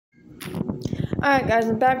Alright guys,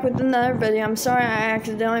 I'm back with another video. I'm sorry I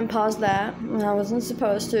accidentally paused that when I wasn't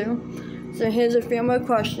supposed to. So here's a few more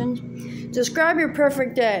questions. Describe your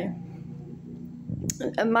perfect day.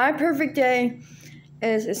 My perfect day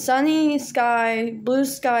is a sunny sky, blue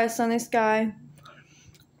sky, sunny sky,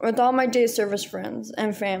 with all my day service friends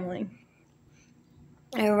and family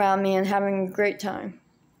around me and having a great time.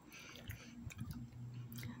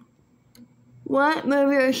 What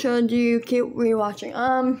movie or show do you keep rewatching?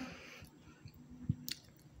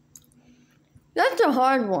 That's a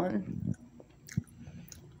hard one.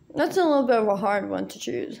 That's a little bit of a hard one to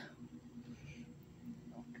choose.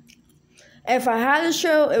 If I had a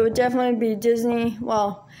show, it would definitely be Disney.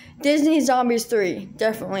 Well, Disney Zombies 3.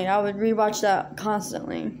 Definitely. I would rewatch that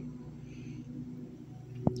constantly.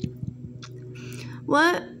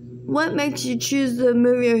 What makes you choose the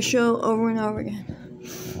movie or show over and over again?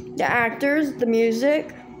 The actors, the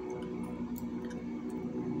music.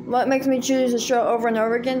 What makes me choose a show over and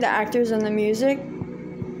over again? The actors and the music.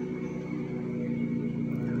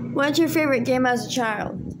 What's your favorite game as a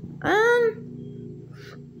child?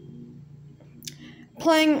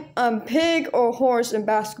 Playing pig or horse in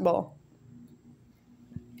basketball.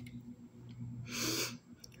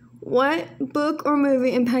 What book or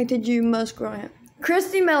movie impacted you most growing up?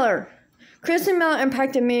 Christy Miller. Christy Miller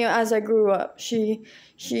impacted me as I grew up. She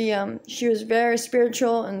was very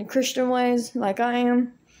spiritual in Christian ways, like I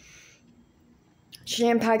am. She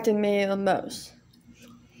impacted me the most.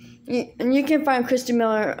 And you can find Christy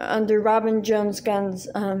Miller under Robin Jones Gunn's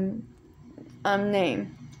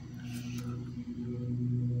name.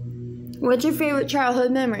 What's your favorite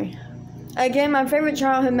childhood memory? Again, my favorite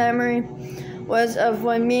childhood memory was of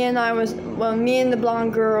when me and the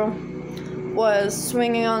blonde girl was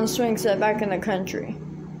swinging on a swing set back in the country.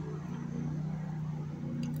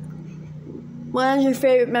 What is your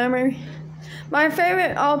favorite memory? My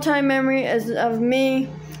favorite all-time memory is of me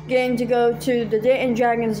getting to go to the Dayton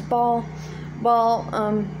Dragons ball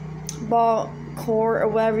court or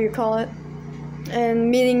whatever you call it, and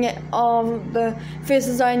meeting all the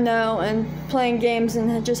faces I know and playing games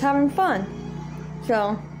and just having fun.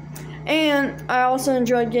 So, and I also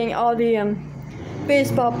enjoyed getting all the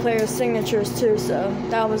baseball players' signatures too, so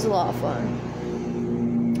that was a lot of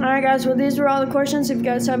fun. Alright guys, well these were all the questions. If you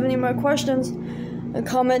guys have any more questions,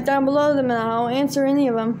 comment down below them and I'll answer any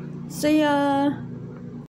of them. See ya!